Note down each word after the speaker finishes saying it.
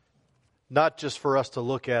not just for us to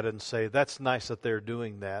look at it and say, that's nice that they're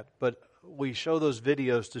doing that, but we show those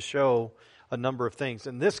videos to show a number of things.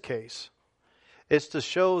 In this case, it's to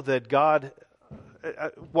show that God,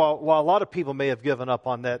 while a lot of people may have given up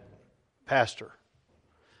on that pastor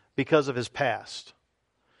because of his past,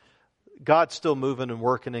 God's still moving and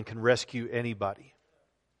working and can rescue anybody.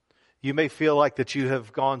 You may feel like that you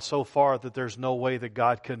have gone so far that there's no way that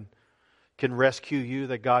God can rescue you,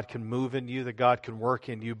 that God can move in you, that God can work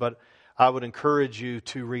in you, but I would encourage you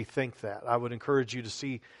to rethink that. I would encourage you to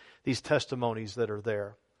see these testimonies that are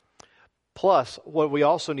there. Plus, what we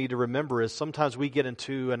also need to remember is sometimes we get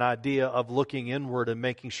into an idea of looking inward and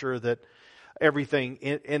making sure that everything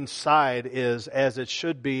inside is as it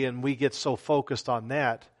should be, and we get so focused on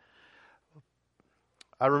that.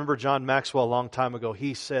 I remember John Maxwell a long time ago,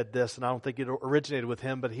 he said this, and I don't think it originated with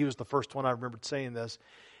him, but he was the first one I remembered saying this,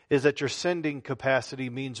 is that your sending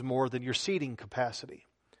capacity means more than your seating capacity.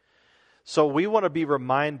 So we want to be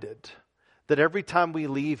reminded that every time we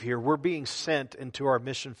leave here, we're being sent into our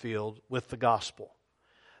mission field with the gospel.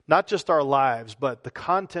 Not just our lives, but the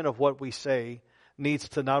content of what we say needs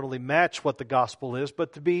to not only match what the gospel is,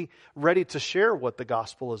 but to be ready to share what the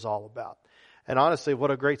gospel is all about. And honestly,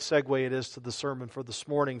 what a great segue it is to the sermon for this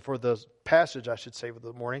morning, for the passage, I should say, for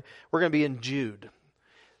the morning. We're going to be in Jude.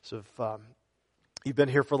 So if you've been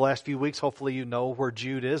here for the last few weeks, hopefully you know where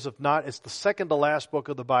Jude is. If not, it's the second to last book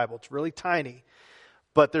of the Bible. It's really tiny.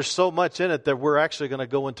 But there's so much in it that we're actually going to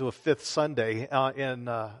go into a fifth Sunday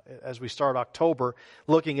as we start October,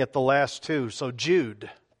 looking at the last two. So Jude,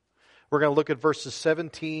 we're going to look at verses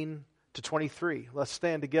 17 to 23. Let's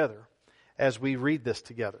stand together as we read this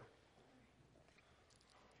together.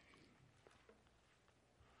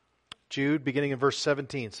 Jude, beginning in verse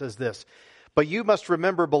 17, says this, "But you must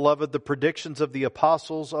remember, beloved, the predictions of the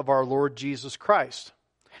apostles of our Lord Jesus Christ.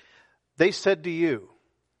 They said to you,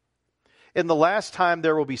 in the last time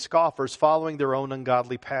there will be scoffers following their own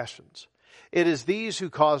ungodly passions. It is these who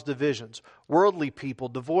cause divisions, worldly people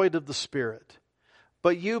devoid of the Spirit.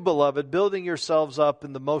 But you, beloved, building yourselves up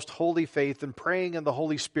in the most holy faith and praying in the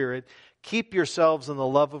Holy Spirit, keep yourselves in the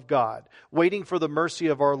love of God, waiting for the mercy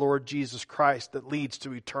of our Lord Jesus Christ that leads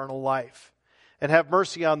to eternal life. And have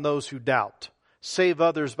mercy on those who doubt. Save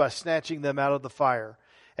others by snatching them out of the fire,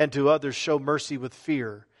 and to others show mercy with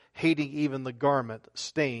fear, hating even the garment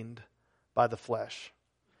stained by the flesh.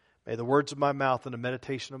 May the words of my mouth and the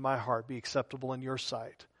meditation of my heart be acceptable in your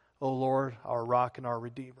sight, O Lord, our rock and our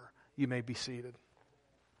Redeemer." You may be seated.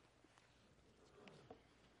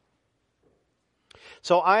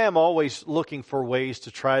 So I am always looking for ways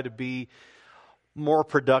to try to be more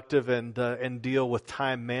productive and deal with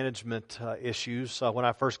time management issues. When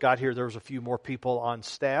I first got here, there was a few more people on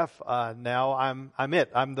staff. Now I'm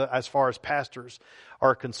as far as pastors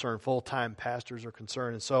are concerned, full-time pastors are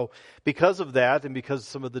concerned. And so because of that, and because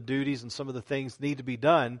some of the duties and some of the things need to be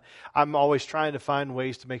done, I'm always trying to find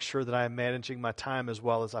ways to make sure that I am managing my time as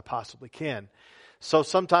well as I possibly can. So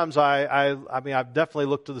sometimes I've definitely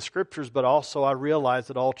looked to the Scriptures, but also I realize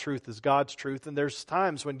that all truth is God's truth. And there's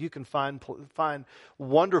times when you can find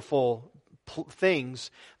wonderful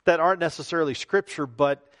things that aren't necessarily Scripture,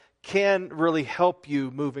 but can really help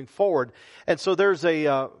you moving forward. And so there's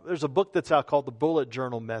a book that's out called The Bullet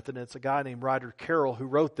Journal Method. And it's a guy named Ryder Carroll who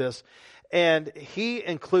wrote this. And he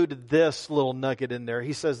included this little nugget in there.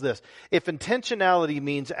 He says this: if intentionality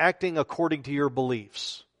means acting according to your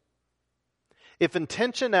beliefs, if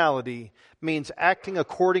intentionality means acting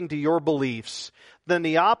according to your beliefs, then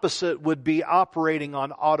the opposite would be operating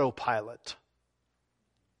on autopilot.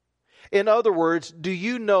 In other words, do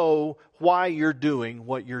you know why you're doing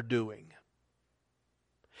what you're doing?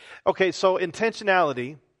 Okay, so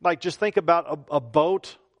intentionality, like just think about a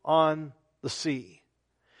boat on the sea.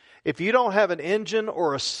 If you don't have an engine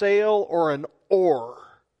or a sail or an oar,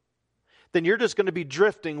 then you're just going to be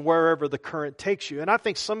drifting wherever the current takes you. And I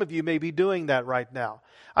think some of you may be doing that right now.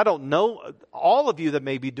 I don't know all of you that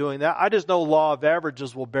may be doing that. I just know law of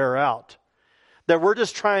averages will bear out that we're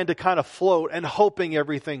just trying to kind of float and hoping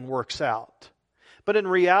everything works out. But in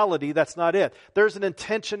reality, that's not it. There's an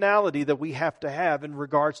intentionality that we have to have in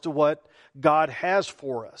regards to what God has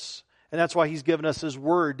for us. And that's why He's given us His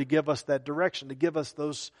Word to give us that direction, to give us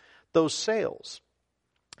those sails.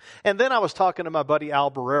 And then I was talking to my buddy Al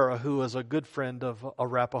Barrera, who is a good friend of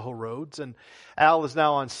Arapahoe Roads. And Al is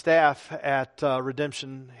now on staff at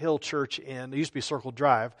Redemption Hill Church it used to be Circle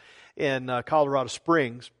Drive, in Colorado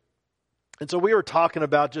Springs. And so we were talking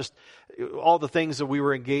about just all the things that we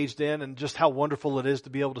were engaged in and just how wonderful it is to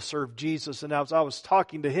be able to serve Jesus. And as I was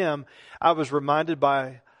talking to him, I was reminded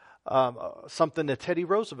by something that Teddy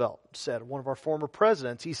Roosevelt said, one of our former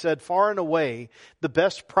presidents. He said, far and away, the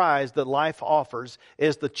best prize that life offers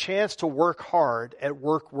is the chance to work hard at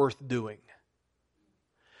work worth doing.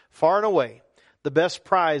 Far and away, the best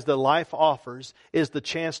prize that life offers is the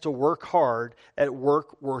chance to work hard at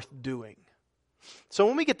work worth doing. So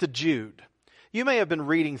when we get to Jude, you may have been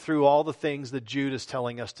reading through all the things that Jude is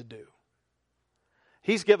telling us to do.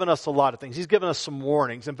 He's given us a lot of things. He's given us some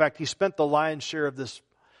warnings. In fact, he spent the lion's share of this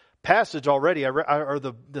passage already,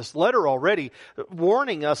 this letter already,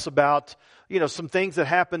 warning us about, some things that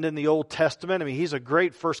happened in the Old Testament. I mean, he's a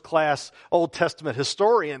great first-class Old Testament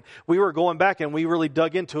historian. We were going back and we really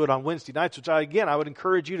dug into it on Wednesday nights, which I would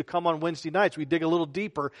encourage you to come on Wednesday nights. We dig a little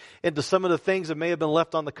deeper into some of the things that may have been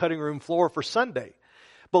left on the cutting room floor for Sunday.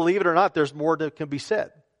 Believe it or not, there's more that can be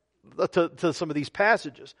said to some of these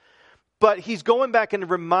passages. But he's going back and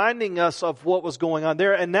reminding us of what was going on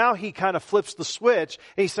there. And now he kind of flips the switch.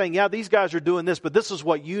 And he's saying, yeah, these guys are doing this, but this is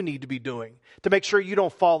what you need to be doing to make sure you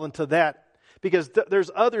don't fall into that. Because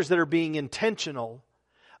there's others that are being intentional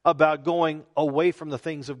about going away from the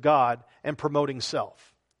things of God and promoting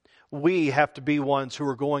self. We have to be ones who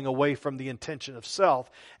are going away from the intention of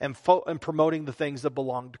self and promoting the things that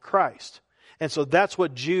belong to Christ. And so that's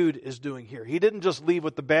what Jude is doing here. He didn't just leave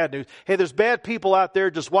with the bad news. Hey, there's bad people out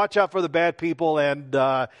there. Just watch out for the bad people and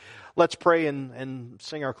let's pray and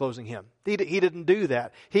sing our closing hymn. He didn't do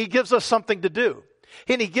that. He gives us something to do.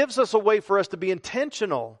 And he gives us a way for us to be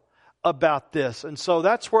intentional about this. And so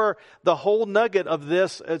that's where the whole nugget of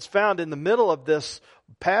this is found in the middle of this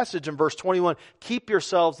passage in verse 21. Keep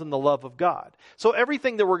yourselves in the love of God. So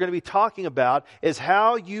everything that we're going to be talking about is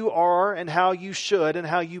how you are and how you should and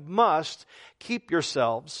how you must keep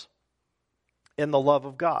yourselves in the love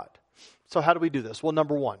of God. So how do we do this? Well,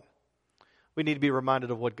 number one, we need to be reminded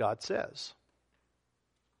of what God says.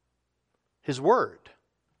 His Word.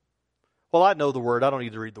 Well, I know the Word. I don't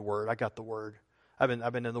need to read the Word. I got the Word.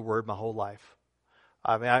 I've been in the Word my whole life.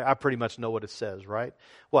 I mean, I pretty much know what it says, right?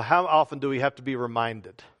 Well, how often do we have to be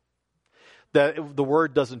reminded that the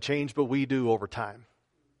Word doesn't change, but we do over time?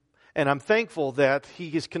 And I'm thankful that he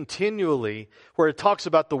is continually, where it talks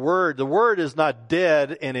about the Word is not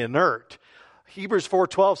dead and inert. Hebrews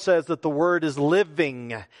 4:12 says that the Word is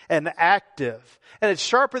living and active. And it's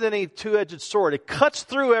sharper than a two-edged sword. It cuts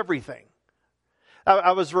through everything.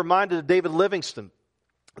 I was reminded of David Livingstone,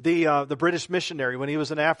 the British missionary when he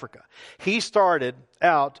was in Africa. He started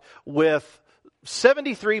out with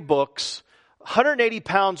 73 books, 180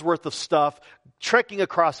 pounds worth of stuff, trekking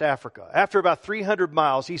across Africa. After about 300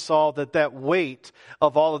 miles, he saw that weight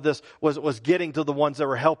of all of this was getting to the ones that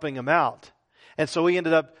were helping him out. And so he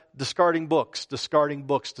ended up discarding books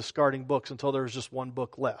until there was just one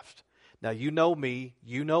book left. Now, you know me,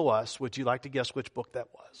 you know us. Would you like to guess which book that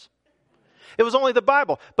was? It was only the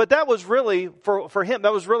Bible. But that was really, for him,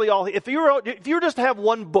 that was really all. If you were just to have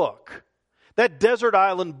one book, that desert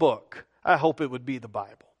island book, I hope it would be the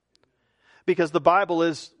Bible. Because the Bible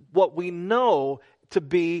is what we know to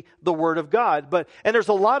be the Word of God. And there's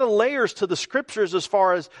a lot of layers to the Scriptures as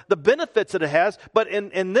far as the benefits that it has. But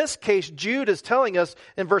in this case, Jude is telling us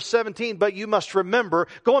in verse 17, but you must remember,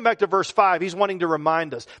 going back to verse 5, he's wanting to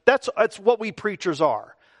remind us. That's what we preachers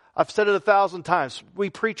are. I've said it 1,000 times. We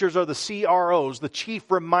preachers are the CROs, the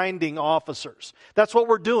chief reminding officers. That's what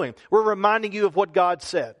we're doing. We're reminding you of what God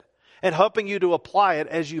said and helping you to apply it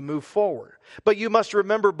as you move forward. But you must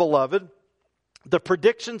remember, beloved, the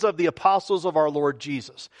predictions of the apostles of our Lord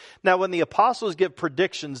Jesus. Now, when the apostles give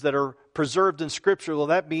predictions that are preserved in Scripture, well,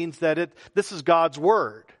 that means that this is God's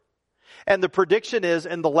Word. And the prediction is,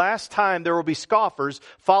 in the last time there will be scoffers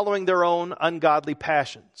following their own ungodly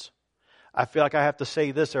passions. I feel like I have to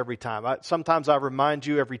say this every time. Sometimes I remind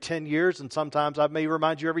you every 10 years, and sometimes I may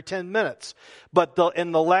remind you every 10 minutes. But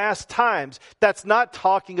in the last times, that's not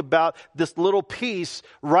talking about this little piece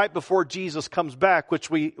right before Jesus comes back, which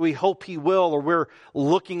we hope he will, or we're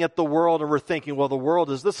looking at the world and we're thinking, well,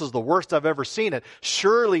 this is the worst I've ever seen it.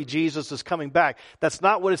 Surely Jesus is coming back. That's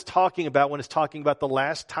not what it's talking about when it's talking about the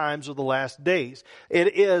last times or the last days.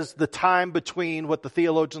 It is the time between what the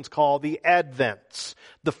theologians call the Advents,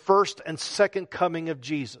 the first and second coming of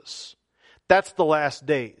Jesus. That's the last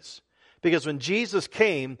days. Because when Jesus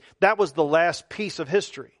came, that was the last piece of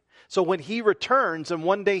history. So when he returns, and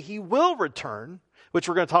one day he will return, which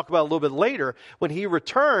we're going to talk about a little bit later, when he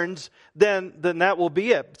returns, then that will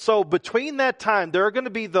be it. So between that time, there are going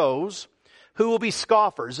to be those who will be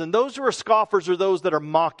scoffers. And those who are scoffers are those that are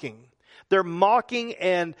mocking. They're mocking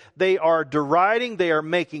and they are deriding, they are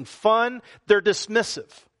making fun, they're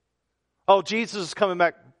dismissive. Oh, Jesus is coming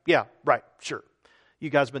back. Yeah, right, sure. You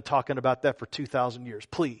guys have been talking about that for 2,000 years.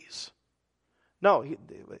 Please. No,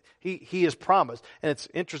 he has promised. And it's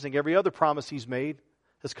interesting, every other promise he's made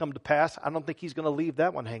has come to pass. I don't think he's going to leave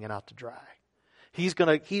that one hanging out to dry. He's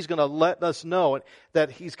going to let us know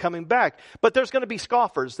that he's coming back. But there's going to be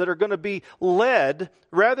scoffers that are going to be led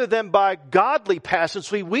rather than by godly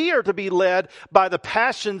passions. We are to be led by the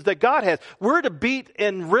passions that God has. We're to beat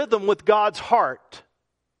in rhythm with God's heart.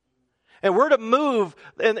 And we're to move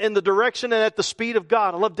in the direction and at the speed of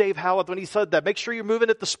God. I love Dave Howard when he said that. Make sure you're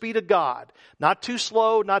moving at the speed of God. Not too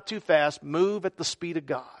slow, not too fast. Move at the speed of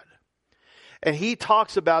God. And he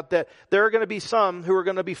talks about that there are going to be some who are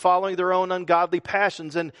going to be following their own ungodly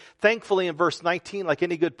passions. And thankfully in verse 19, like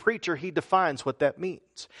any good preacher, he defines what that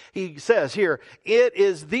means. He says here, it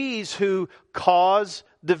is these who cause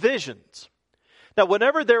divisions. Now,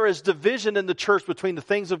 whenever there is division in the church between the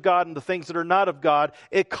things of God and the things that are not of God,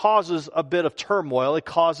 it causes a bit of turmoil. It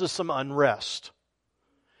causes some unrest.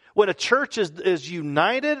 When a church is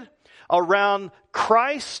united around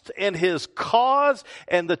Christ and His cause,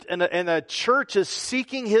 and the church is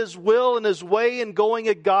seeking His will and His way and going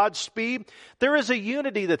at God's speed, there is a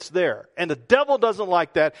unity that's there. And the devil doesn't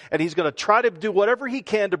like that, and he's going to try to do whatever he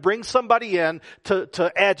can to bring somebody in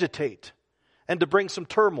to agitate and to bring some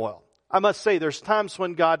turmoil. I must say, there's times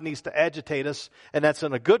when God needs to agitate us, and that's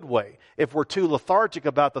in a good way. If we're too lethargic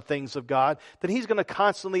about the things of God, then He's going to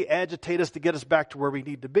constantly agitate us to get us back to where we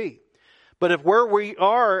need to be. But if where we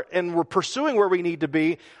are and we're pursuing where we need to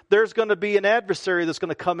be, there's going to be an adversary that's going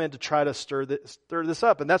to come in to try to stir this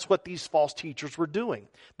up. And that's what these false teachers were doing.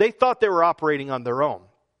 They thought they were operating on their own,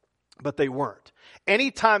 but they weren't.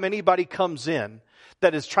 Anytime anybody comes in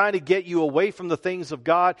that is trying to get you away from the things of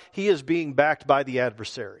God, he is being backed by the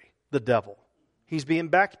adversary. The devil. He's being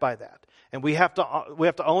backed by that. And we have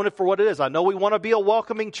to own it for what it is. I know we want to be a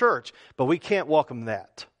welcoming church, but we can't welcome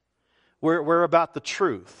that. We're about the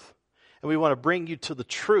truth. And we want to bring you to the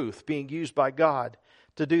truth being used by God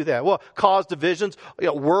to do that. Well, cause divisions.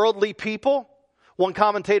 Worldly people. One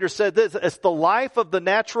commentator said this, it's the life of the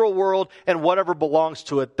natural world and whatever belongs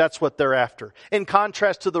to it. That's what they're after. In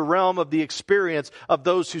contrast to the realm of the experience of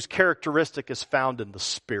those whose characteristic is found in the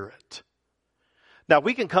Spirit. Now,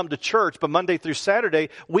 we can come to church, but Monday through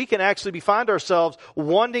Saturday, we can actually find ourselves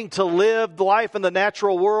wanting to live life in the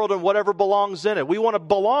natural world and whatever belongs in it. We want to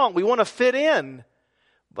belong. We want to fit in.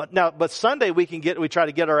 But Sunday, we try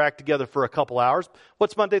to get our act together for a couple hours.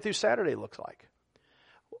 What's Monday through Saturday look like?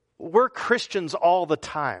 We're Christians all the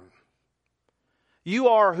time. You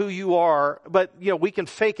are who you are, but we can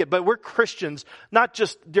fake it. But we're Christians, not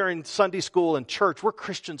just during Sunday school and church. We're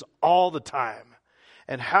Christians all the time.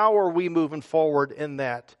 And how are we moving forward in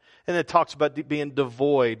that? And it talks about being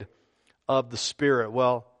devoid of the Spirit.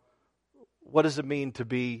 Well, what does it mean to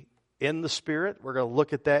be in the Spirit? We're going to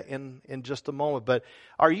look at that in just a moment. But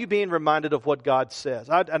are you being reminded of what God says?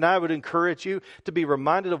 I would encourage you to be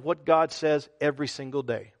reminded of what God says every single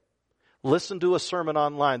day. Listen to a sermon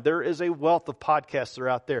online. There is a wealth of podcasts that are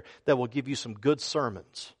out there that will give you some good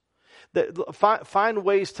sermons. Find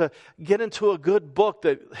ways to get into a good book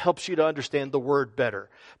that helps you to understand the Word better.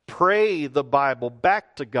 Pray the Bible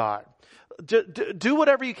back to God. Do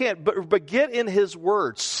whatever you can, but get in His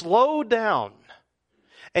Word. Slow down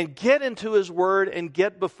and get into His Word and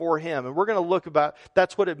get before Him. And we're going to look about,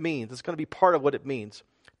 that's what it means. It's going to be part of what it means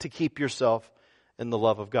to keep yourself in the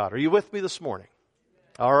love of God. Are you with me this morning?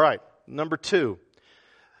 All right. Number 2.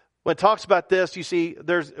 When it talks about this, you see,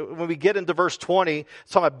 when we get into verse 20,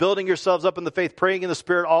 it's talking about building yourselves up in the faith, praying in the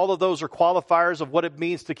Spirit. All of those are qualifiers of what it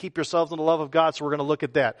means to keep yourselves in the love of God, so we're going to look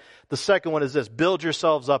at that. The second one is this, build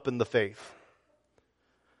yourselves up in the faith.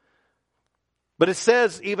 But it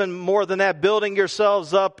says even more than that, building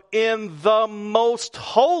yourselves up in the most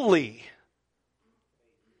holy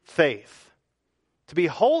faith. To be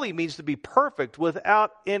holy means to be perfect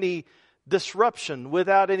without any disruption,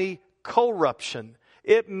 without any corruption.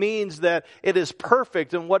 It means that it is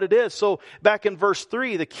perfect in what it is. So back in verse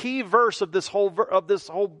 3, the key verse of this whole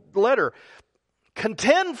letter,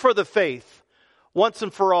 contend for the faith once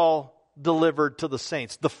and for all delivered to the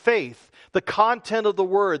saints. The faith, the content of the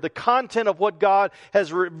Word, the content of what God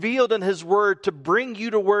has revealed in His Word to bring you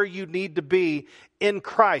to where you need to be in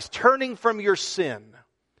Christ. Turning from your sin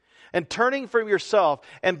and turning from yourself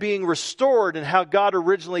and being restored in how God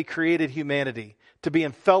originally created humanity to be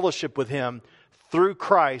in fellowship with Him through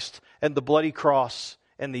Christ and the bloody cross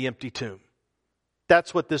and the empty tomb.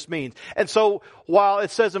 That's what this means. And so while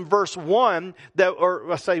it says in verse 1,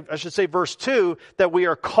 I should say verse 2, that we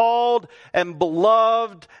are called and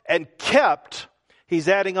beloved and kept, he's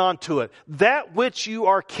adding on to it. That which you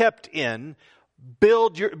are kept in,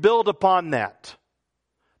 build upon that.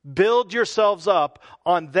 Build yourselves up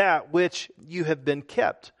on that which you have been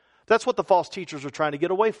kept. That's what the false teachers are trying to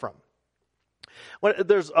get away from.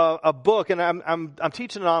 There's a book, and I'm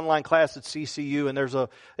teaching an online class at CCU, and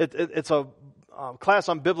it's a class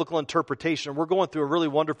on biblical interpretation. We're going through a really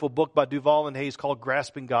wonderful book by Duval and Hayes called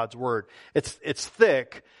Grasping God's Word. It's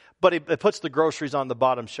thick, but it puts the groceries on the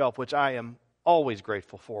bottom shelf, which I am always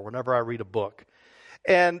grateful for whenever I read a book.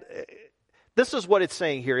 And this is what it's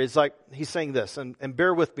saying here. It's like he's saying this, and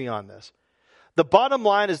bear with me on this. The bottom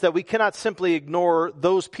line is that we cannot simply ignore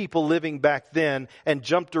those people living back then and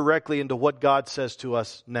jump directly into what God says to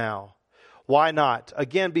us now. Why not?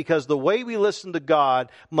 Again, because the way we listen to God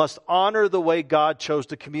must honor the way God chose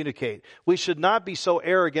to communicate. We should not be so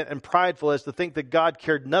arrogant and prideful as to think that God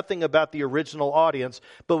cared nothing about the original audience,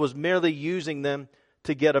 but was merely using them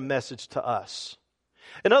to get a message to us.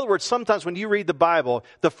 In other words, sometimes when you read the Bible,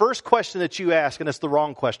 the first question that you ask, and it's the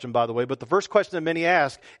wrong question, by the way, but the first question that many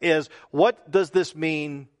ask is, what does this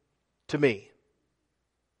mean to me?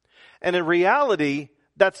 And in reality,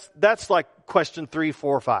 that's like question 3,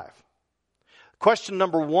 4, 5. Question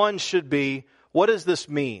number 1 should be, what does this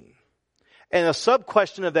mean? And a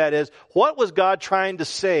sub-question of that is, what was God trying to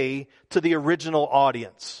say to the original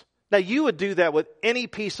audience? Now, you would do that with any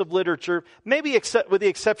piece of literature, maybe with the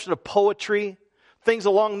exception of poetry, things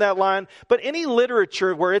along that line. But any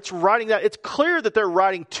literature where it's writing that, it's clear that they're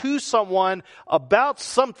writing to someone about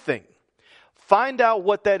something. Find out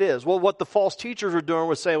what that is. Well, what the false teachers are doing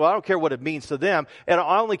was saying, well, I don't care what it means to them, and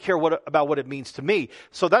I only care about what it means to me.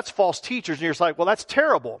 So that's false teachers, and you're just like, well, that's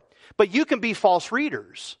terrible. But you can be false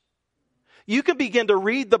readers. You can begin to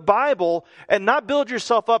read the Bible and not build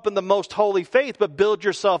yourself up in the most holy faith, but build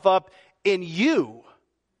yourself up in you.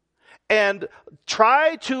 And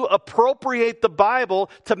try to appropriate the Bible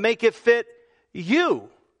to make it fit you.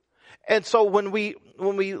 And so when we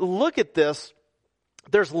look at this,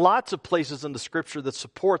 there's lots of places in the Scripture that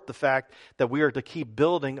support the fact that we are to keep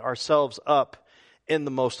building ourselves up in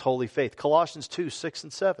the most holy faith. Colossians 2, 6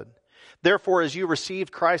 and 7. Therefore, as you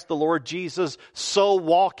received Christ the Lord Jesus, so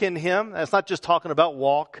walk in Him. That's not just talking about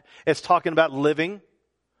walk. It's talking about living.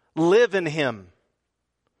 Live in Him.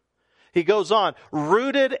 He goes on,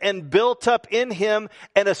 rooted and built up in Him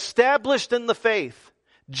and established in the faith,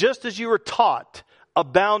 just as you were taught,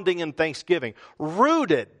 abounding in thanksgiving.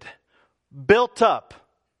 Rooted, built up,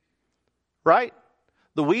 right?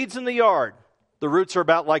 The weeds in the yard, the roots are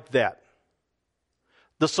about like that.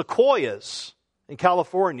 The sequoias in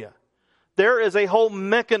California, there is a whole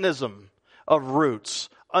mechanism of roots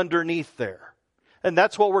underneath there. And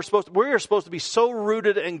that's what we're supposed to. We are supposed to be so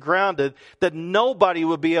rooted and grounded that nobody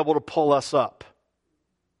would be able to pull us up.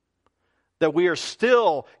 That we are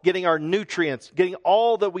still getting our nutrients, getting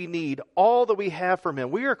all that we need, all that we have from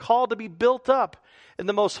Him. We are called to be built up in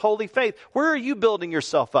the most holy faith. Where are you building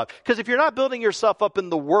yourself up? Because if you're not building yourself up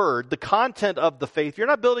in the Word, the content of the faith, you're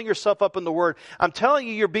not building yourself up in the Word, I'm telling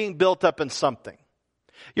you, you're being built up in something.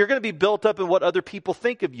 You're going to be built up in what other people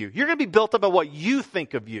think of you. You're going to be built up in what you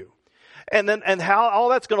think of you. And how all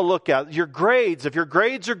that's going to look at your grades. If your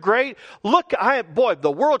grades are great,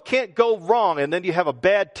 the world can't go wrong. And then you have a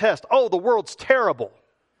bad test. Oh, the world's terrible,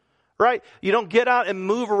 right? You don't get out and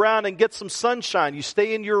move around and get some sunshine. You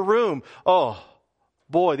stay in your room. Oh,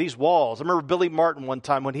 boy, these walls. I remember Billy Martin one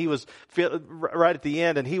time when he was right at the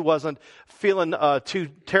end and he wasn't feeling too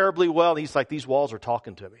terribly well. And he's like, these walls are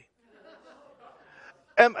talking to me.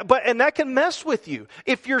 And that can mess with you.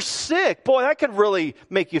 If you're sick, boy, that can really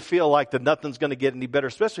make you feel like that nothing's going to get any better,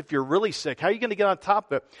 especially if you're really sick. How are you going to get on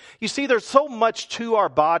top of it? You see, there's so much to our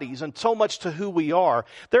bodies and so much to who we are.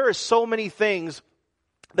 There are so many things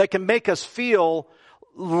that can make us feel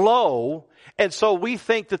low. And so we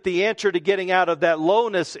think that the answer to getting out of that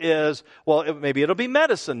lowness is, well, maybe it'll be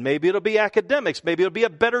medicine. Maybe it'll be academics. Maybe it'll be a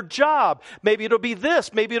better job. Maybe it'll be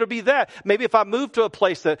this. Maybe it'll be that. Maybe if I move to a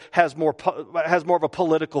place that has more of a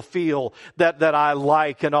political feel that I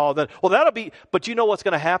like and all that. Well, that'll be, but you know what's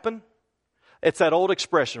going to happen? It's that old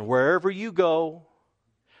expression, wherever you go,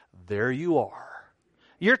 there you are.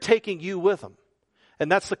 You're taking you with them.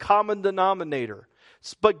 And that's the common denominator.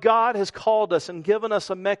 But God has called us and given us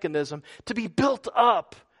a mechanism to be built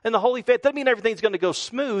up in the holy faith. That doesn't mean everything's going to go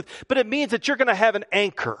smooth, but it means that you're going to have an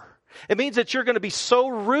anchor. It means that you're going to be so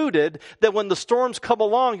rooted that when the storms come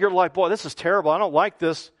along, you're like, boy, this is terrible. I don't like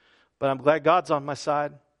this, but I'm glad God's on my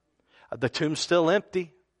side. The tomb's still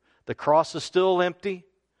empty. The cross is still empty.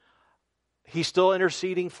 He's still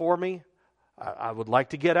interceding for me. I would like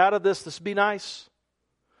to get out of this. This would be nice.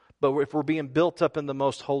 But if we're being built up in the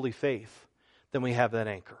most holy faith, then we have that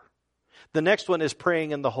anchor. The next one is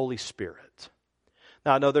praying in the Holy Spirit.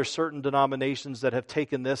 Now, I know there's certain denominations that have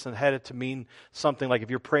taken this and had it to mean something like if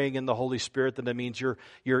you're praying in the Holy Spirit, then that means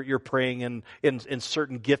you're praying in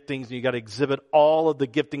certain giftings, and you got to exhibit all of the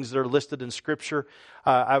giftings that are listed in Scripture.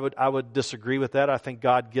 I would disagree with that. I think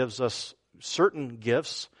God gives us certain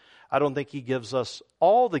gifts. I don't think He gives us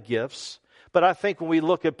all the gifts. But I think when we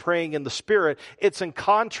look at praying in the Spirit, it's in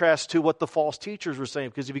contrast to what the false teachers were saying.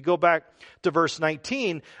 Because if you go back to verse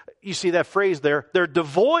 19, you see that phrase there, they're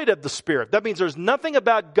devoid of the Spirit. That means there's nothing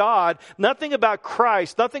about God, nothing about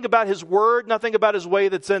Christ, nothing about His Word, nothing about His way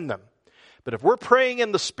that's in them. But if we're praying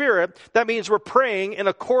in the Spirit, that means we're praying in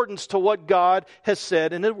accordance to what God has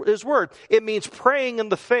said in His Word. It means praying in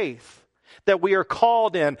the faith that we are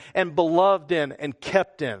called in and beloved in and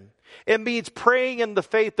kept in. It means praying in the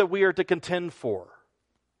faith that we are to contend for.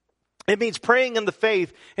 It means praying in the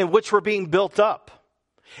faith in which we're being built up.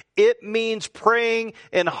 It means praying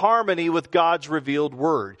in harmony with God's revealed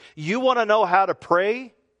Word. You want to know how to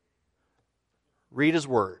pray? Read His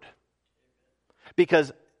Word.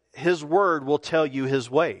 Because His Word will tell you His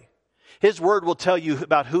way. His Word will tell you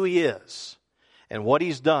about who He is and what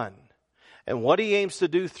He's done and what He aims to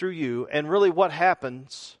do through you, and really what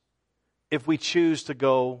happens if we choose to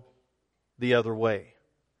go the other way.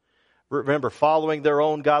 Remember, following their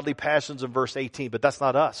own godly passions in verse 18, but that's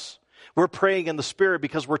not us. We're praying in the Spirit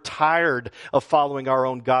because we're tired of following our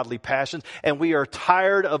own godly passions, and we are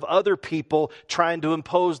tired of other people trying to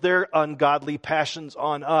impose their ungodly passions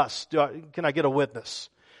on us. Can I get a witness?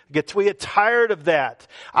 We get tired of that.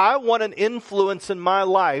 I want an influence in my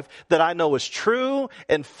life that I know is true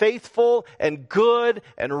and faithful and good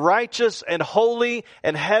and righteous and holy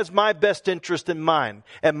and has my best interest in mind.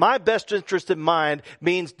 And my best interest in mind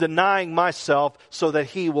means denying myself so that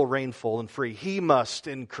He will reign full and free. He must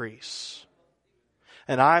increase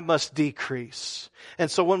and I must decrease.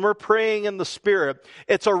 And so when we're praying in the Spirit,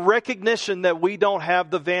 it's a recognition that we don't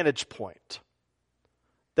have the vantage point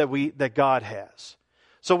that God has.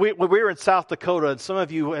 So we were in South Dakota, and some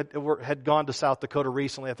of you had gone to South Dakota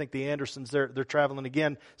recently. I think the Andersons, they're traveling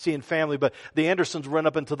again, seeing family. But the Andersons went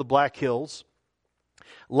up into the Black Hills.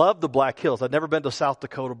 Loved the Black Hills. I'd never been to South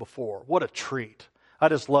Dakota before. What a treat. I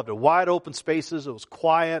just loved it. Wide open spaces. It was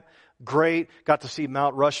quiet, great. Got to see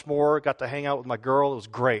Mount Rushmore. Got to hang out with my girl. It was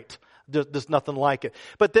great. There's nothing like it.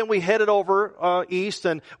 But then we headed over east,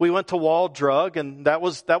 and we went to Wall Drug, and that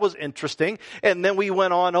was interesting. And then we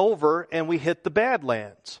went on over and we hit the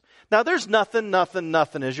Badlands. Now there's nothing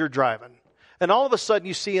as you're driving, and all of a sudden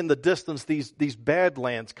you see in the distance these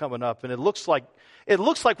Badlands coming up, and it looks like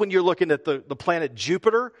when you're looking at the planet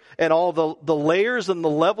Jupiter and all the layers and the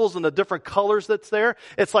levels and the different colors that's there.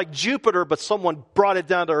 It's like Jupiter, but someone brought it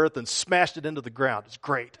down to Earth and smashed it into the ground. It's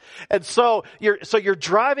great. And so you're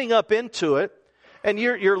driving up into it, and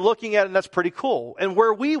you're looking at it, and that's pretty cool. And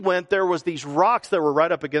where we went, there was these rocks that were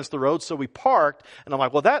right up against the road, so we parked, and I'm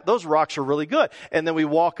like, well, those rocks are really good. And then we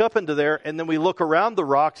walk up into there, and then we look around the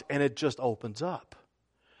rocks, and it just opens up.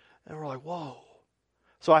 And we're like, whoa.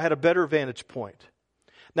 So I had a better vantage point.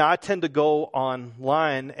 Now, I tend to go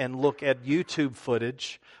online and look at YouTube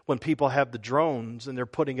footage when people have the drones and they're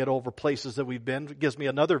putting it over places that we've been. It gives me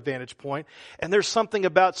another vantage point. And there's something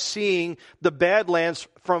about seeing the Badlands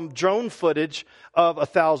from drone footage of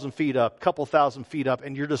 1,000 feet up, a couple thousand feet up,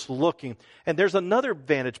 and you're just looking. And there's another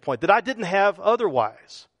vantage point that I didn't have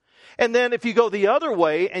otherwise. And then if you go the other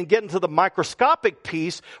way and get into the microscopic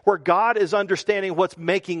piece where God is understanding what's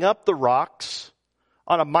making up the rocks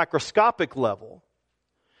on a microscopic level,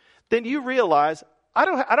 then you realize I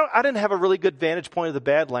didn't have a really good vantage point of the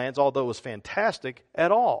Badlands, although it was fantastic,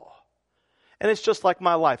 at all. And it's just like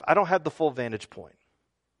my life. I don't have the full vantage point.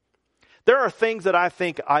 There are things that I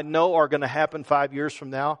think I know are going to happen 5 years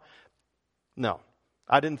from now. No.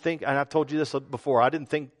 I didn't think, and I've told you this before, I didn't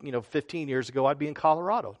think, 15 years ago I'd be in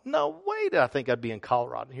Colorado. No way did I think I'd be in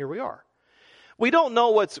Colorado, and here we are. We don't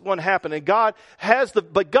know what's going to happen, and God has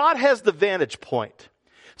the vantage point.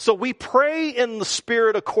 So we pray in the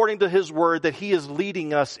Spirit according to His Word that He is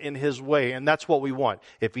leading us in His way, and that's what we want.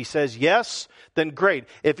 If He says yes, then great.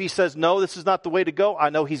 If He says no, this is not the way to go, I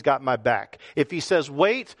know He's got my back. If He says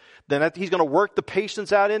wait, then He's going to work the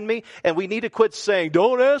patience out in me, and we need to quit saying,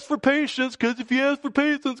 don't ask for patience, because if you ask for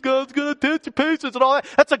patience, God's going to test your patience and all that.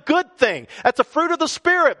 That's a good thing. That's a fruit of the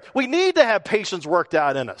Spirit. We need to have patience worked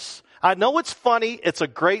out in us. I know it's funny. It's a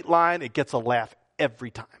great line. It gets a laugh every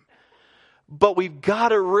time. But we've got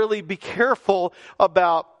to really be careful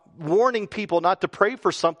about warning people not to pray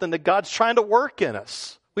for something that God's trying to work in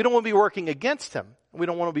us. We don't want to be working against Him. We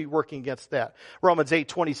don't want to be working against that. Romans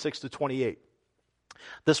 8:26-28.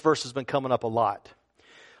 This verse has been coming up a lot.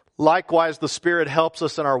 Likewise, the Spirit helps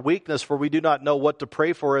us in our weakness, for we do not know what to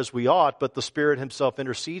pray for as we ought, but the Spirit himself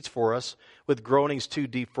intercedes for us with groanings too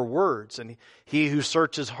deep for words. And he who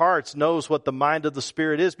searches hearts knows what the mind of the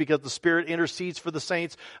Spirit is, because the Spirit intercedes for the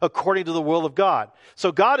saints according to the will of God.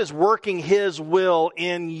 So God is working his will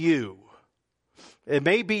in you. It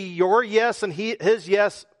may be your yes and his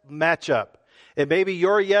yes match up. It may be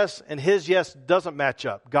your yes and his yes doesn't match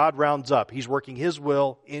up. God rounds up. He's working his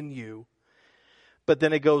will in you. But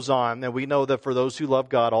then it goes on, and we know that for those who love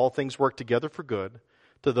God, all things work together for good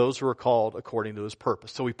to those who are called according to his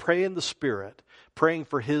purpose. So we pray in the Spirit, praying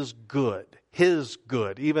for his good,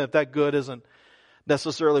 even if that good isn't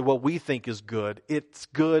necessarily what we think is good. It's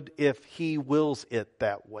good if he wills it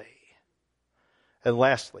that way. And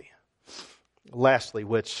lastly,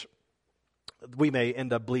 which we may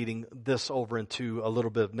end up bleeding this over into a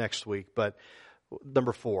little bit of next week, but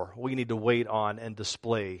number 4, we need to wait on and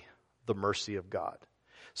display the mercy of God.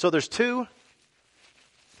 So there's two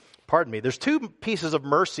pieces of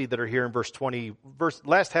mercy that are here in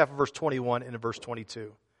last half of verse 21 and in verse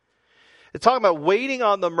 22. It's talking about waiting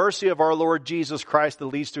on the mercy of our Lord Jesus Christ that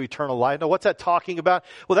leads to eternal life. Now, what's that talking about?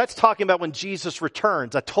 Well, that's talking about when Jesus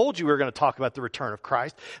returns. I told you we were going to talk about the return of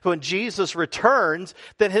Christ. When Jesus returns,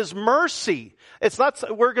 then his mercy,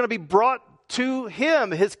 we're going to be brought to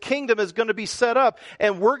him. His kingdom is going to be set up,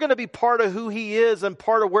 and we're going to be part of who he is and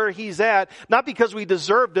part of where he's at, not because we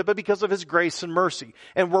deserved it, but because of his grace and mercy.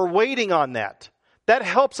 And we're waiting on that. That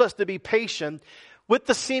helps us to be patient with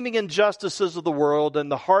the seeming injustices of the world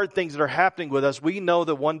and the hard things that are happening with us. We know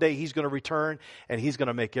that one day he's going to return and he's going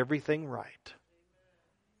to make everything right.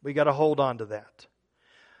 We got to hold on to that.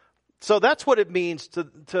 So that's what it means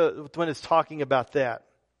to when it's talking about that.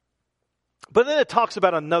 But then it talks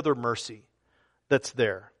about another mercy that's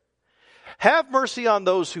there. Have mercy on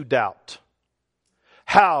those who doubt.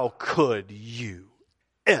 How could you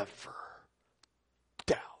ever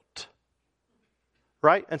doubt?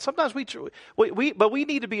 Right? And sometimes we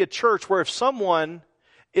need to be a church where if someone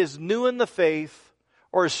is new in the faith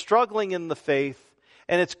or is struggling in the faith,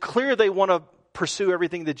 and it's clear they want to pursue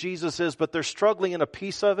everything that Jesus is, but they're struggling in a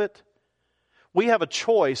piece of it, we have a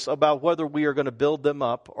choice about whether we are going to build them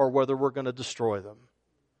up or whether we're going to destroy them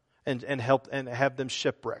and help and have them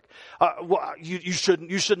shipwreck. You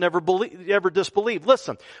should never disbelieve.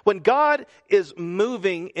 Listen, when God is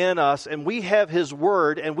moving in us and we have his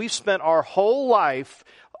word and we've spent our whole life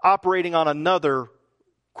operating on another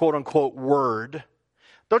quote unquote word,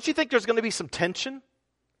 don't you think there's going to be some tension?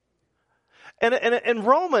 And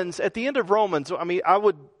Romans, at the end of Romans, I mean, I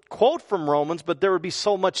would quote from Romans, but there would be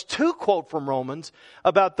so much to quote from Romans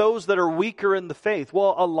about those that are weaker in the faith.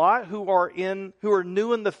 Well, a lot who are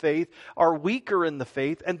new in the faith are weaker in the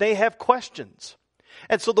faith, and they have questions.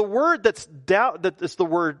 And so the word that's the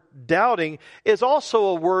word doubting is also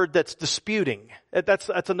a word that's disputing. That's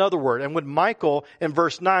another word. And when Michael in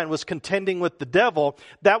verse 9 was contending with the devil,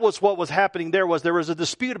 that was what was happening there was a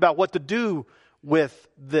dispute about what to do with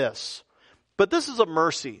this. But this is a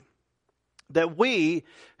mercy that we,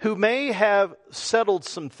 who may have settled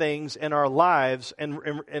some things in our lives and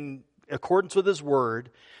in accordance with his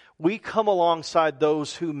word, we come alongside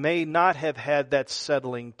those who may not have had that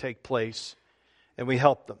settling take place, and we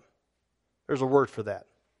help them. There's a word for that.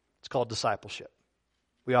 It's called discipleship.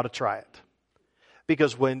 We ought to try it.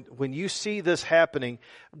 Because when you see this happening,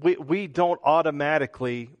 we don't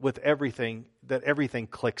automatically, with everything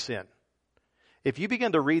clicks in. If you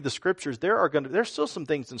begin to read the scriptures, there's still some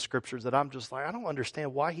things in scriptures that I'm just like, I don't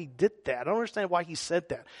understand why he did that. I don't understand why he said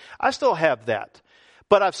that. I still have that.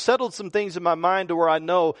 But I've settled some things in my mind to where I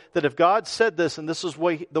know that if God said this and this is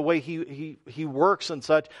the way he works and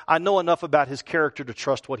such, I know enough about his character to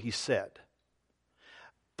trust what he said.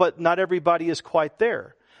 But not everybody is quite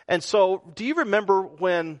there. And so, do you remember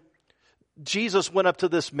when Jesus went up to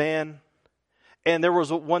this man? And there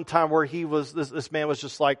was one time where this man was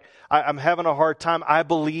just like, I'm having a hard time. I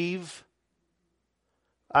believe.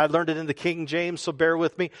 I learned it in the King James, so bear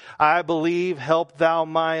with me. I believe, help thou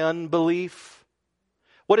my unbelief.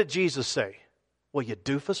 What did Jesus say? Well, you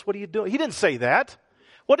doofus, what are you doing? He didn't say that.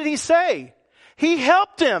 What did he say? He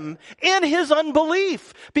helped him in his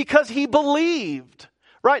unbelief because he believed.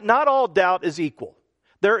 Right? Not all doubt is equal.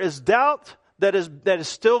 There is doubt that is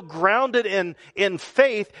still grounded in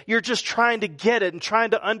faith. You're just trying to get it and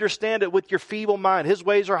trying to understand it with your feeble mind. His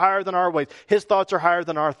ways are higher than our ways. His thoughts are higher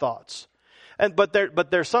than our thoughts.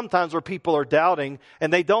 But there's sometimes where people are doubting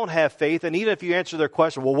and they don't have faith. And even if you answer their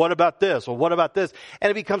question, well, what about this? Well, what about this?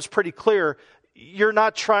 And it becomes pretty clear, you're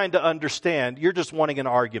not trying to understand. You're just wanting an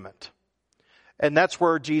argument. And that's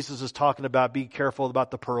where Jesus is talking about, be careful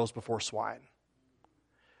about the pearls before swine.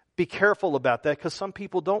 Be careful about that, because some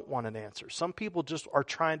people don't want an answer. Some people just are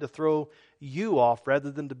trying to throw you off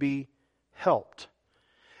rather than to be helped.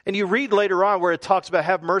 And you read later on where it talks about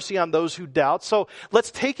have mercy on those who doubt. So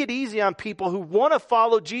let's take it easy on people who want to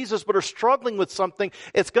follow Jesus but are struggling with something.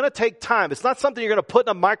 It's going to take time. It's not something you're going to put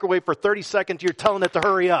in a microwave for 30 seconds. You're telling it to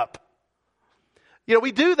hurry up. You know,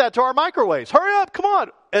 we do that to our microwaves. Hurry up, come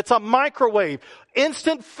on. It's a microwave.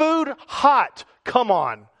 Instant food, hot. Come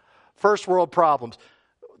on. First world problems.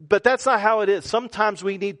 But that's not how it is. Sometimes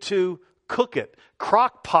we need to cook it,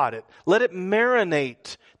 crock pot it, let it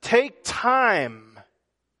marinate, take time.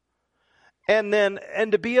 And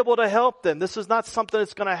to be able to help them. This is not something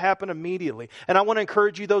that's going to happen immediately. And I want to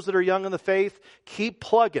encourage you, those that are young in the faith, keep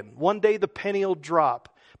plugging. One day the penny will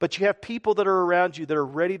drop. But you have people that are around you that are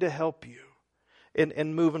ready to help you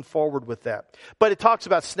in moving forward with that. But it talks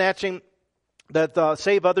about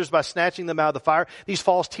save others by snatching them out of the fire. These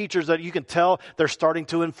false teachers that you can tell they're starting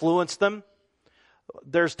to influence them.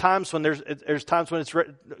 There's times when it's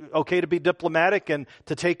okay to be diplomatic and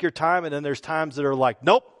to take your time, and then there's times that are like,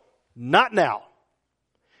 nope. Not now.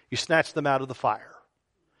 You snatch them out of the fire.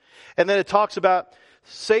 And then it talks about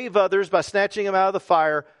save others by snatching them out of the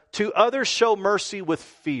fire. To others show mercy with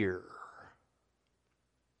fear.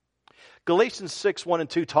 Galatians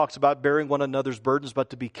 6:1-2 talks about bearing one another's burdens,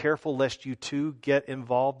 but to be careful lest you too get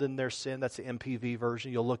involved in their sin. That's the MPV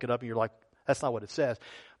version. You'll look it up and you're like, that's not what it says.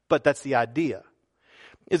 But that's the idea.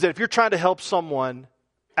 Is that if you're trying to help someone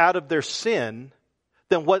out of their sin,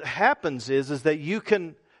 then what happens is that you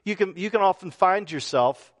can often find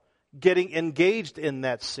yourself getting engaged in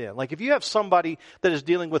that sin. Like if you have somebody that is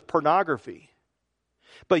dealing with pornography,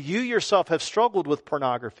 but you yourself have struggled with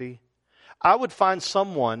pornography, I would find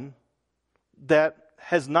someone that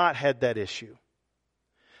has not had that issue.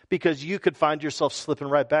 Because you could find yourself slipping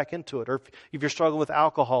right back into it. Or if you're struggling with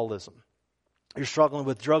alcoholism, you're struggling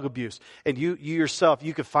with drug abuse, and you yourself,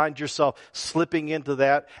 you could find yourself slipping into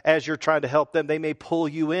that as you're trying to help them. They may pull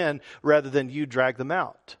you in rather than you drag them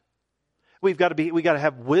out. We got to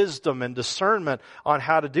have wisdom and discernment on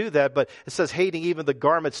how to do that. But it says hating even the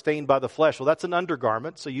garment stained by the flesh. Well, that's an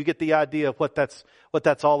undergarment, so you get the idea of what that's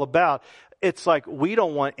all about. It's like we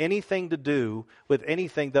don't want anything to do with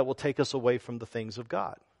anything that will take us away from the things of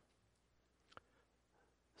God.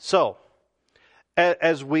 So,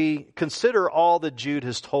 as we consider all that Jude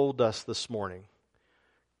has told us this morning,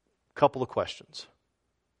 a couple of questions.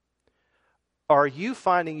 Are you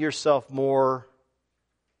finding yourself more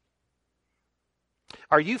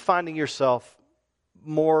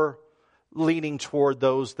leaning toward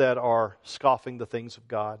those that are scoffing the things of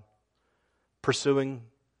God, pursuing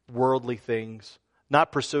worldly things,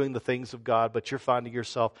 not pursuing the things of God, but you're finding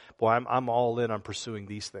yourself, boy, I'm all in on pursuing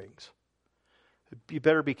these things? You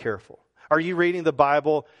better be careful. Are you reading the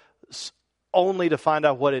Bible only to find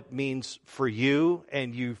out what it means for you,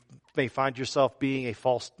 and you may find yourself being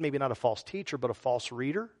maybe not a false teacher, but a false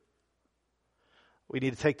reader? We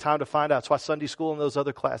need to take time to find out. That's why Sunday school and those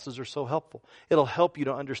other classes are so helpful. It'll help you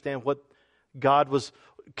to understand what God was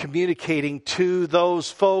communicating to those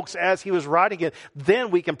folks as He was writing it.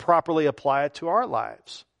 Then we can properly apply it to our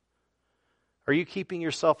lives. Are you keeping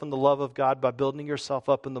yourself in the love of God by building yourself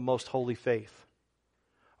up in the most holy faith?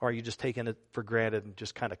 Or are you just taking it for granted and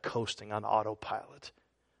just kind of coasting on autopilot?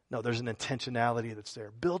 No, there's an intentionality that's there.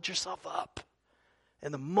 Build yourself up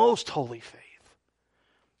in the most holy faith.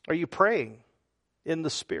 Are you praying in the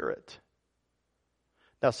Spirit?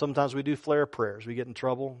 Now, sometimes we do flare prayers. We get in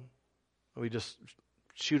trouble. We just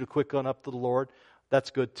shoot a quick one up to the Lord. That's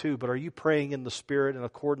good too. But are you praying in the Spirit in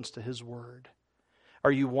accordance to His Word?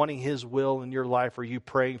 Are you wanting His will in your life? Or are you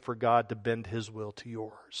praying for God to bend His will to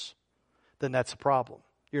yours? Then that's a problem.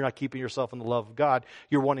 You're not keeping yourself in the love of God.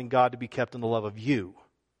 You're wanting God to be kept in the love of you.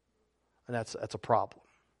 And that's a problem.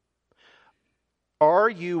 Are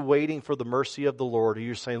you waiting for the mercy of the Lord? Or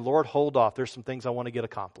you're saying, Lord, hold off. There's some things I want to get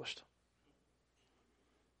accomplished.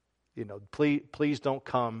 Please don't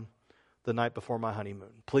come the night before my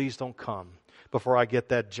honeymoon. Please don't come before I get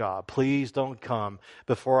that job. Please don't come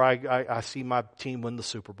before I see my team win the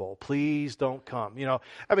Super Bowl. Please don't come.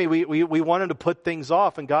 We want Him to put things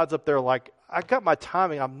off, and God's up there like, I've got my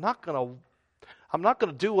timing. I'm not going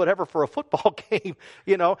to do whatever for a football game,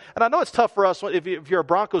 And I know it's tough for us. If you're a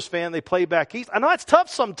Broncos fan, they play back east. I know it's tough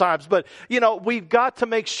sometimes, but, we've got to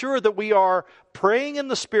make sure that we are praying in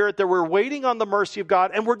the Spirit, that we're waiting on the mercy of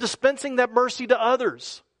God, and we're dispensing that mercy to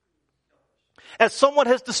others. As someone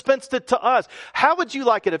has dispensed it to us. How would you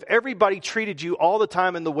like it if everybody treated you all the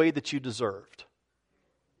time in the way that you deserved?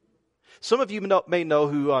 Some of you may know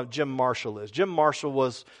who Jim Marshall is. Jim Marshall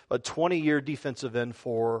was a 20-year defensive end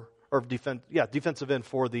for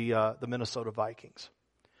the Minnesota Vikings.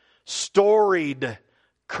 storied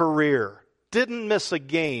career. Didn't miss a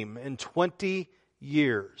game in 20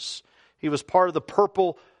 years. He was part of the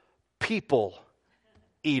Purple People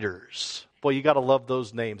Eaters. Boy, you got to love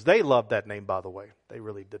those names. They loved that name, by the way. They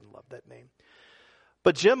really didn't love that name.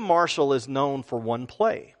 But Jim Marshall is known for one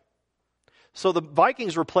play. So the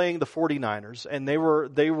Vikings were playing the 49ers, and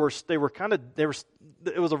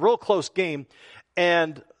it was a real close game,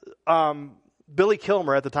 and Billy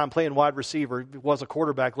Kilmer at the time playing wide receiver, was a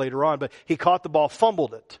quarterback later on, but he caught the ball,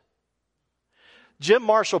 fumbled it. Jim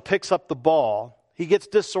Marshall picks up the ball. He gets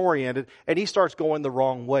disoriented, and he starts going the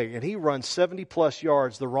wrong way. And he runs 70-plus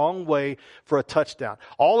yards the wrong way for a touchdown.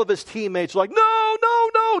 All of his teammates are like, no,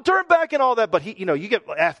 turn back and all that. But you get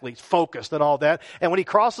athletes focused and all that. And when he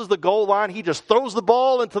crosses the goal line, he just throws the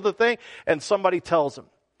ball into the thing, and somebody tells him.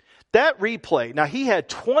 That replay, now he had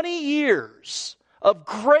 20 years of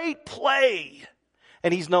great play,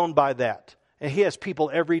 and he's known by that. And he has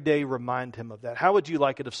people every day remind him of that. How would you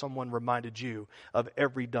like it if someone reminded you of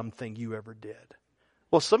every dumb thing you ever did?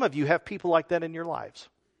 Well, some of you have people like that in your lives.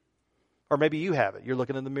 Or maybe you have it. You're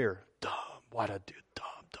looking in the mirror. Dumb. Why'd I do? Dumb.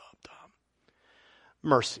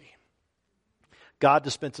 Mercy. God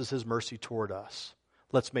dispenses His mercy toward us.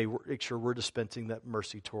 Let's make sure we're dispensing that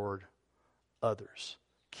mercy toward others.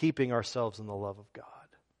 Keeping ourselves in the love of God.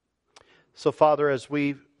 So, Father, as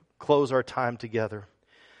we close our time together,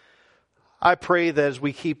 I pray that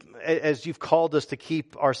as you've called us to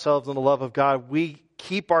keep ourselves in the love of God, we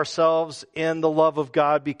keep ourselves in the love of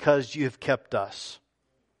God because you've kept us.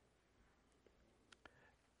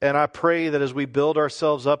 And I pray that as we build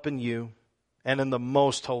ourselves up in you and in the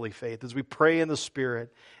most holy faith, as we pray in the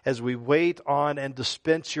Spirit, as we wait on and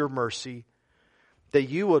dispense your mercy, that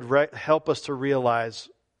you would help us to realize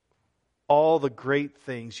all the great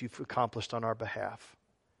things you've accomplished on our behalf.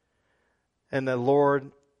 And that,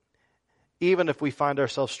 Lord, even if we find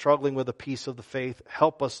ourselves struggling with a piece of the faith,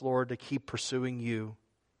 help us, Lord, to keep pursuing you.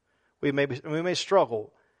 We may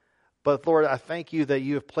struggle, but Lord, I thank you that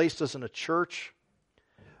you have placed us in a church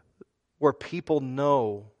where people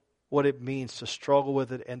know what it means to struggle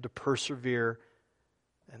with it and to persevere,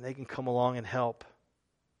 and they can come along and help.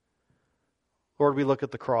 Lord, we look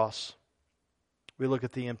at the cross. We look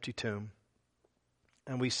at the empty tomb,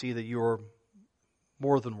 and we see that you are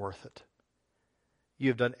more than worth it. You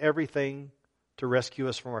have done everything to rescue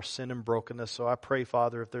us from our sin and brokenness. So I pray,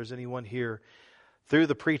 Father, if there's anyone here, through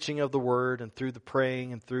the preaching of the Word and through the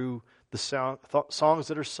praying and through the songs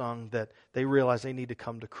that are sung, that they realize they need to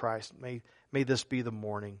come to Christ. May this be the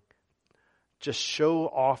morning. Just show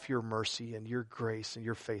off your mercy and your grace and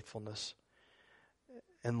your faithfulness.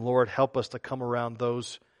 And Lord, help us to come around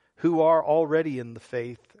those who are already in the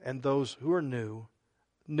faith and those who are new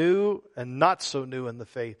and not so new in the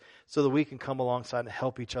faith, so that we can come alongside and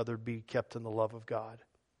help each other be kept in the love of God.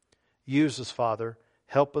 Use us, Father.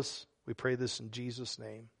 Help us. We pray this in Jesus'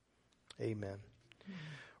 name. Amen.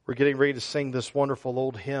 We're getting ready to sing this wonderful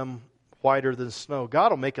old hymn, Whiter Than Snow.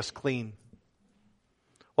 God will make us clean.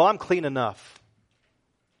 Well, I'm clean enough.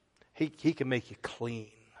 He can make you clean.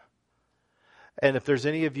 And if there's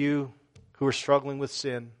any of you who are struggling with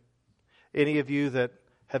sin, any of you that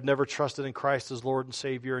have never trusted in Christ as Lord and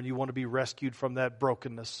Savior, and you want to be rescued from that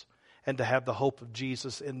brokenness and to have the hope of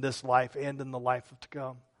Jesus in this life and in the life to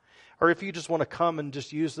come. Or if you just want to come and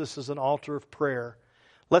just use this as an altar of prayer,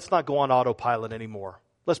 let's not go on autopilot anymore.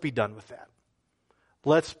 Let's be done with that.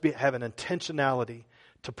 Let's have an intentionality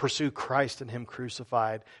to pursue Christ and Him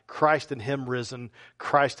crucified, Christ and Him risen,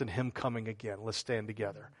 Christ and Him coming again. Let's stand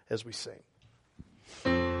together as we sing.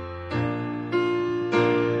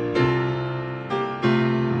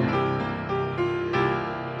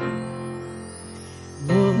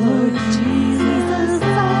 Lord Jesus,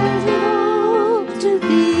 I hope to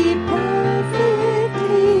be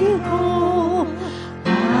perfectly whole.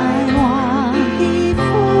 I want Thee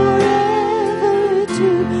forever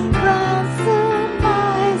to ransom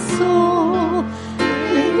my soul.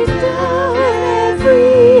 Lay down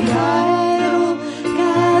every idol,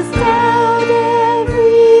 cast out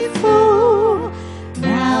every foe.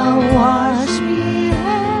 Now wash me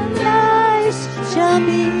and I shall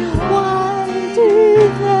be whiter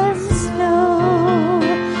than snow,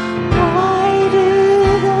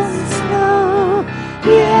 whiter than snow,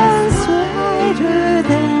 yes, whiter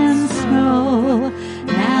than snow.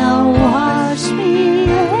 Now wash me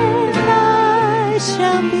and I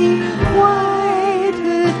shall be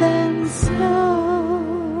whiter than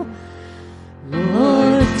snow.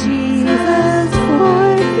 Lord Jesus,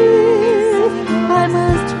 forgive, I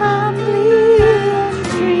must humbly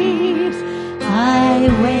entreat. I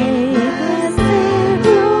wave blessed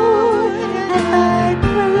Lord at Thy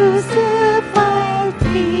crucified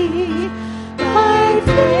feet.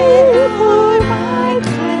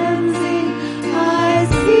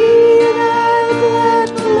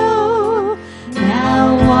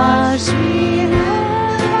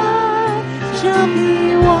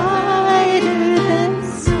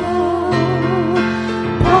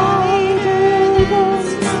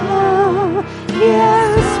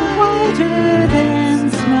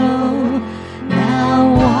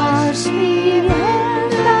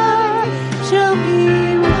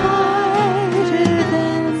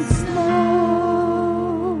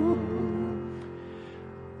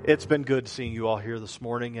 It's been good seeing you all here this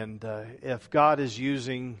morning, and if God is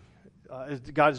using, God is